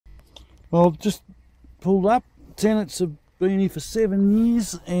I've just pulled up. Tenants have been here for 7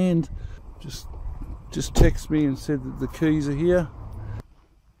 years and just texted me and said that the keys are here.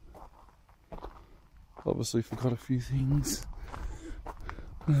 Obviously forgot a few things.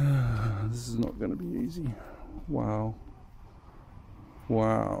 This is not going to be easy. Wow.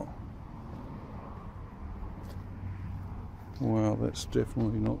 Wow. Wow, that's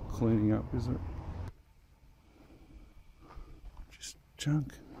definitely not cleaning up, is it? Just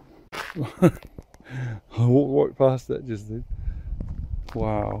junk. I walked right past that just then.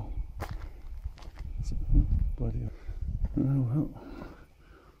 Wow. Bloody hell. Oh well.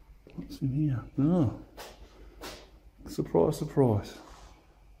 What's in here? Oh. Surprise, surprise.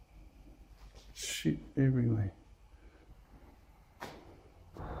 Shit everywhere.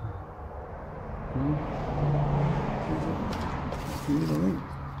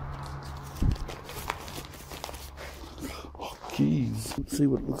 Oh, keys. Let's see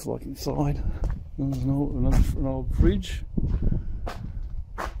what it looks like inside. There's an old fridge.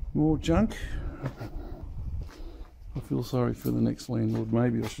 More junk. I feel sorry for the next landlord.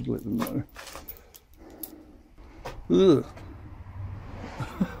 Maybe I should let them know. Ugh.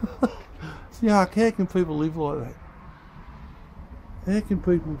 Yuck, how can people live like that? How can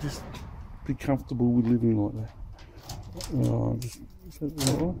people just be comfortable with living like that? Oh, is that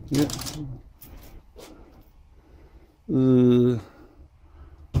right? Yeah.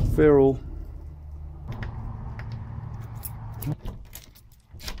 Feral.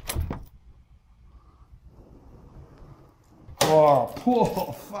 Oh,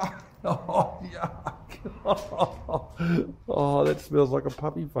 poor fuck. Oh, yuck. Oh, that smells like a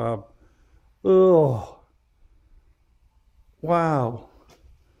puppy farm. Oh. Wow.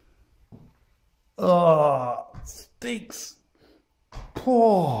 Oh, it stinks.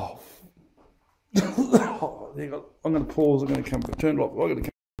 Oh. I'm going to pause. I'm going to come. Turn it off. I'm going to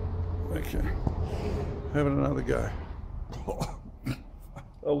come. Okay. Having another go.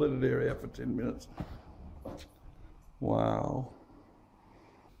 I'll let it air out for 10 minutes. Wow.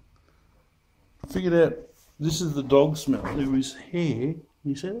 Figured out this is the dog smell. There is hair.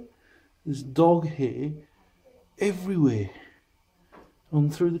 You see it? There's dog hair everywhere on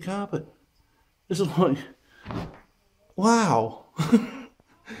through the carpet. It's like, wow.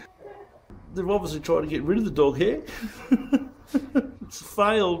 They've obviously tried to get rid of the dog hair. It's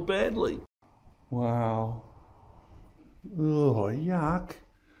failed badly. Wow. Oh, yuck.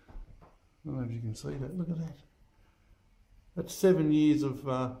 I don't know if you can see that. Look at that. That's 7 years of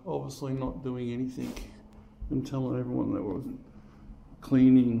obviously not doing anything and telling everyone they were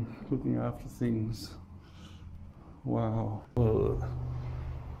cleaning, looking after things. Wow.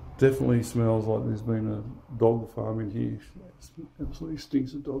 Definitely smells like there's been a dog farm in here. It absolutely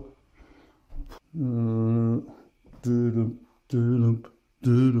stinks of dog. Doo-dum, doo-dum,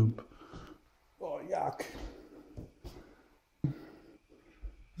 doo-dum. Oh, yuck.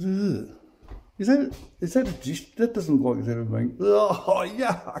 Ugh. Is that a dish? That doesn't look like it's ever been. Oh,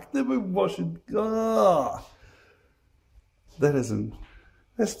 yuck. They've been washing. Oh. That isn't.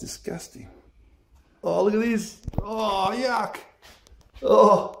 That's disgusting. Oh, look at this. Oh, yuck.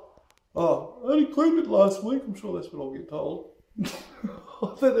 Oh. Oh, I only cleaned it last week. I'm sure that's what I'll get told.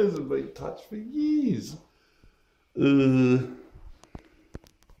 That hasn't been touched for years.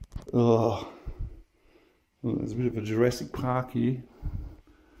 Oh. Well, there's a bit of a Jurassic Park here.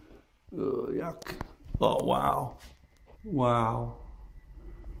 Yuck. Oh, wow. Wow.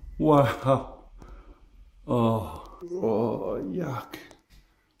 Wow. Oh. Oh, yuck.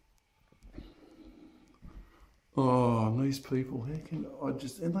 Oh, and these people, how can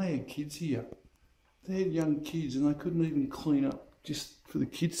and they had kids here. They had young kids and they couldn't even clean up just for the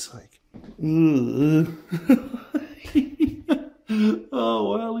kids' sake. Oh,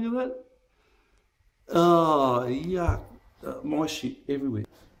 wow, look at that. Oh, yuck. My shit everywhere.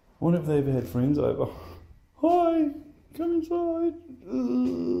 I wonder if they ever had friends over. Hi, come inside.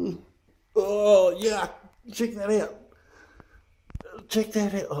 Oh, yuck. Check that out. Check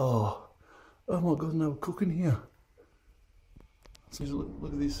that out. Oh my God, and they were cooking here. So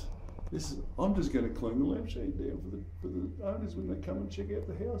look at this. I'm just going to clean the lampshade down for the owners when they come and check out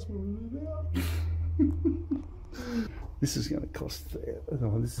the house when we move out. This is going to cost.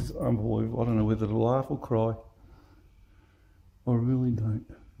 Oh, this is unbelievable. I don't know whether to laugh or cry. I really don't.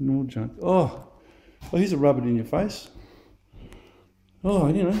 More junk. Oh, here's a rub it in your face. Oh,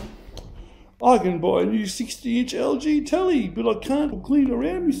 you know, I can buy a new 60-inch LG telly, but I can't clean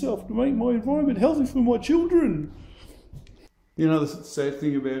around myself to make my environment healthy for my children. You know, the sad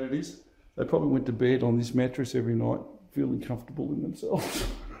thing about it is they probably went to bed on this mattress every night feeling comfortable in themselves.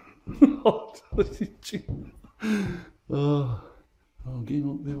 Oh, Oh, again,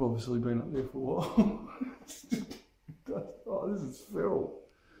 look, they've obviously been up there for a while. Oh, this is feral.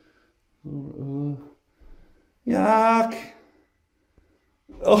 Yuck!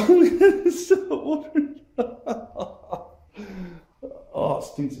 Oh, it's so watering. Oh, it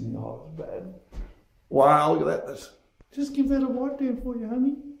stinks in the eye. It's bad. Wow, look at that. Just give that a wipe down for you,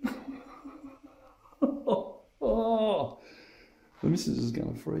 honey. Oh, the missus is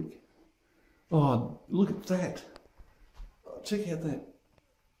going to freak. Oh, look at that. Oh, check out that.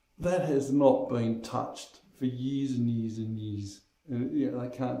 That has not been touched for years and years and years. And yeah, they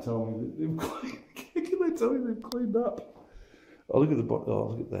can't tell me that they've cleaned. Can they tell me they've cleaned up? Oh, look at the bottom. Oh,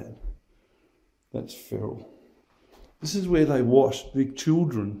 look at that. That's feral. This is where they wash their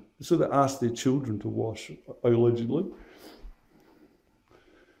children. So they ask their children to wash, allegedly.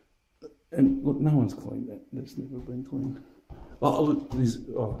 And look, no one's cleaned that. That's never been cleaned. Oh, look, there's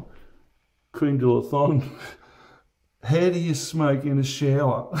creme de la thon. How do you smoke in a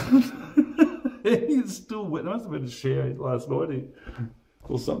shower? It's still wet. There must have been a shower last night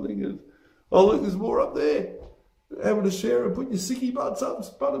or something. Oh, look, there's more up there. Having a shower and put your sicky butts up and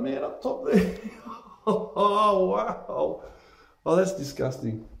spud them out up top there. Oh, wow. Oh, that's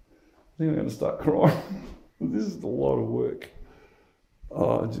disgusting. I think I'm going to start crying. This is a lot of work.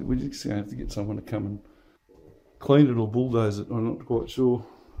 Oh, we're just going to have to get someone to come and clean it or bulldoze it. I'm not quite sure.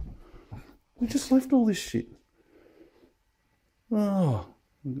 We just left all this shit. Oh,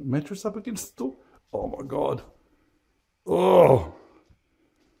 mattress up against the door. Oh my God. Oh.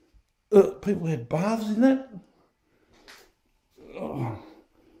 People had baths in that. Oh.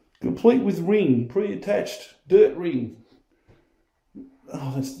 Complete with ring, pre-attached dirt ring.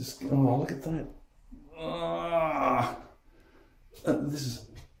 Oh, that's just. Oh, look at that. Ah. This is.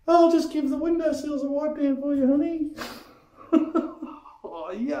 I'll just give the windowsills a wipe down for you, honey.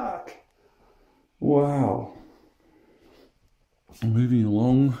 Oh, yuck. Wow. Moving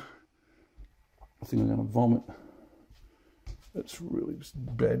along. I think I'm going to vomit. That's really just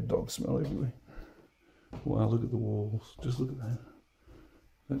bad dog smell everywhere. Wow, look at the walls. Just look at that.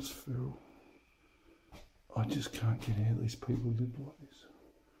 That's feral. I just can't get how these people live like this.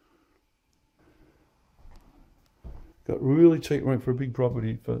 Got really cheap rent for a big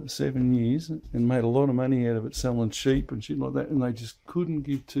property for 7 years and made a lot of money out of it selling sheep and shit like that, and they just couldn't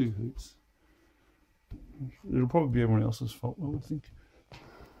give two hoots. It'll probably be everyone else's fault, I would think.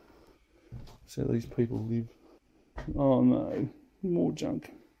 That's how these people live. Oh no, more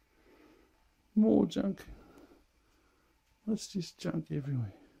junk. More junk. That's just junk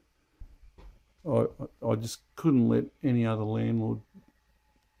everywhere. I just couldn't let any other landlord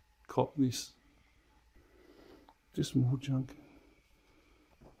cop this. Just more junk.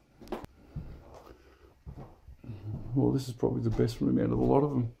 Well, this is probably the best room out of a lot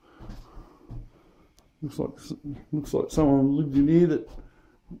of them. Looks like someone lived in here that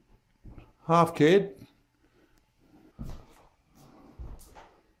half cared.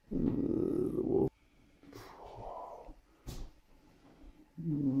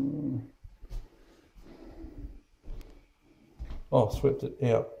 Oh, swept it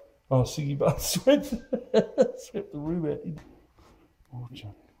out. Oh, Siggy Butt swept the room out. Oh,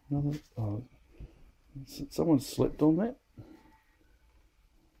 junk. Another. Oh, someone slept on that.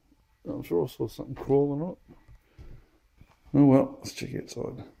 I'm sure I saw something crawling on it. Oh well, let's check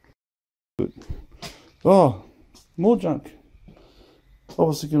outside. Good. Oh, more junk.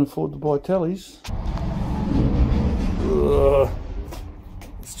 Obviously can afford to buy tallies.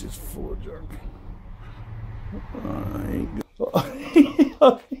 It's just full of junk.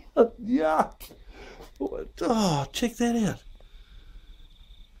 Yuck! Oh, check that out.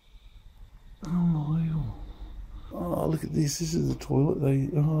 Unbelievable. Oh, look at this. This is the toilet.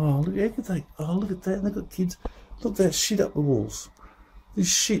 Look at they. Oh, look at that. And they've got kids. Look at that shit up the walls. This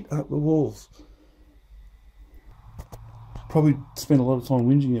shit up the walls. Probably spent a lot of time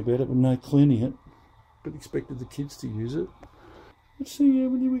whinging about it, but no cleaning it. But expected the kids to use it. Let's see how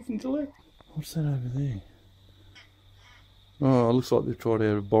many we can collect. What's that over there? Oh, it looks like they've tried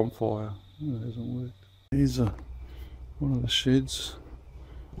out a bonfire. Oh, it hasn't worked. Here's one of the sheds.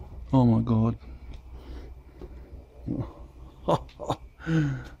 Oh my God.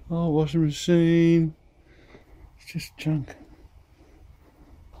 Oh, washing machine. It's just junk.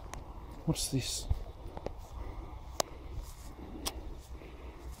 What's this?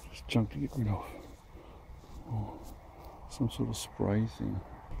 Just junk to get rid of. Oh, some sort of spray thing.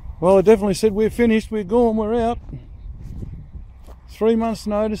 Well, I definitely said we're finished, we're gone, we're out. 3 months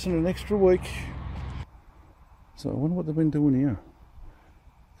notice and an extra week. So I wonder what they've been doing here.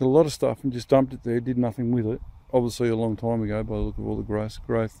 Got a lot of stuff and just dumped it there, did nothing with it. Obviously a long time ago by the look of all the growth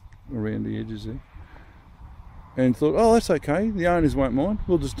around the edges there. and thought, oh, that's okay, the owners won't mind,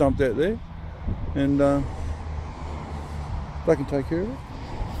 we'll just dump that there and they can take care of it.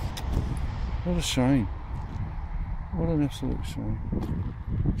 What a shame. What an absolute shame.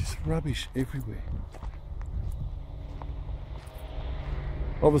 Just rubbish everywhere.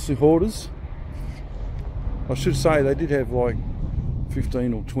 Obviously hoarders. I should say they did have like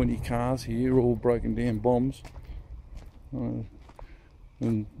 15 or 20 cars here, all broken down bombs.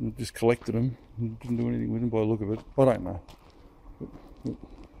 And just collected them and didn't do anything with them by the look of it. I don't know. But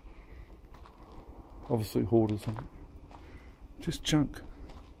obviously hoarders. Just junk.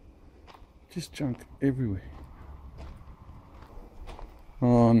 Just junk everywhere.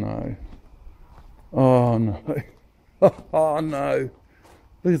 Oh no. Oh no. Oh no.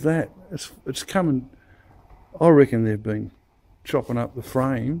 Look at that. It's coming. I reckon they've been chopping up the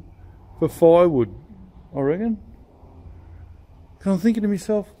frame for firewood. I reckon. Because I'm thinking to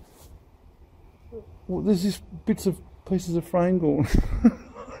myself, well, there's just pieces of frame gone.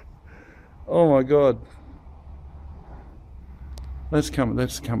 Oh my God. That's coming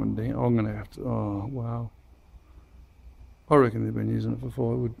down. I'm gonna have to, oh wow. I reckon they've been using it for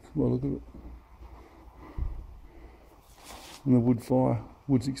firewood. Well, look at it. And the wood fire.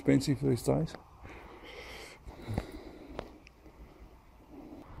 Wood's expensive these days.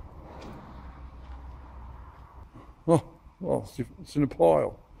 Oh, it's in a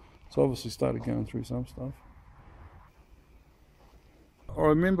pile. It's obviously started going through some stuff. I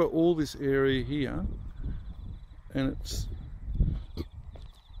remember all this area here, and it's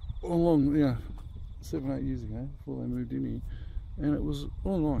all along, 7 or 8 years ago, before they moved in here, and it was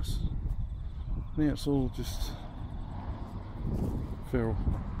all nice. Now it's all just feral.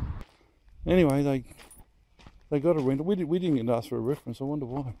 Anyway, they got a rental. We didn't get asked for a reference. I wonder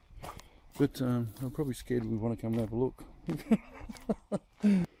why. But I'm probably scared we want to come and have a look.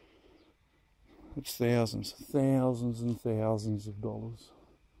 It's thousands and thousands of dollars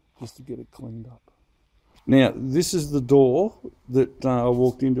just to get it cleaned up. Now, this is the door that I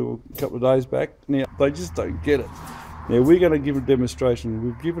walked into a couple of days back. Now, they just don't get it. Now, we're going to give a demonstration.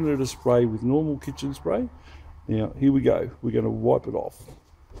 We've given it a spray with normal kitchen spray. Now, here we go. We're going to wipe it off.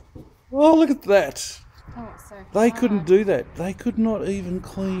 Oh, look at that. Oh, it's so they couldn't do that. They could not even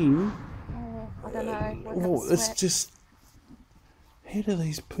clean. Oh, I don't know. Oh, it's just... How do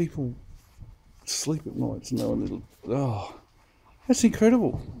these people sleep at nights knowing it'll... Oh, that's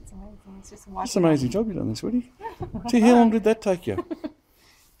incredible. It's amazing. It's just That's an amazing job you've done, sweetie. Gee, how long did that take you?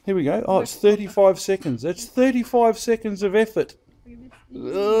 Here we go. Oh, it's 35 seconds. That's 35 seconds of effort.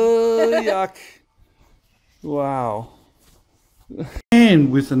 Yuck. Wow.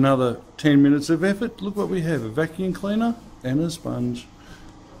 And with another 10 minutes of effort, look what we have. A vacuum cleaner and a sponge.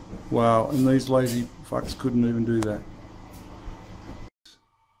 Wow, and these lazy fucks couldn't even do that.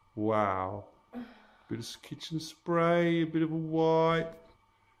 Wow. Bit of kitchen spray, a bit of a wipe.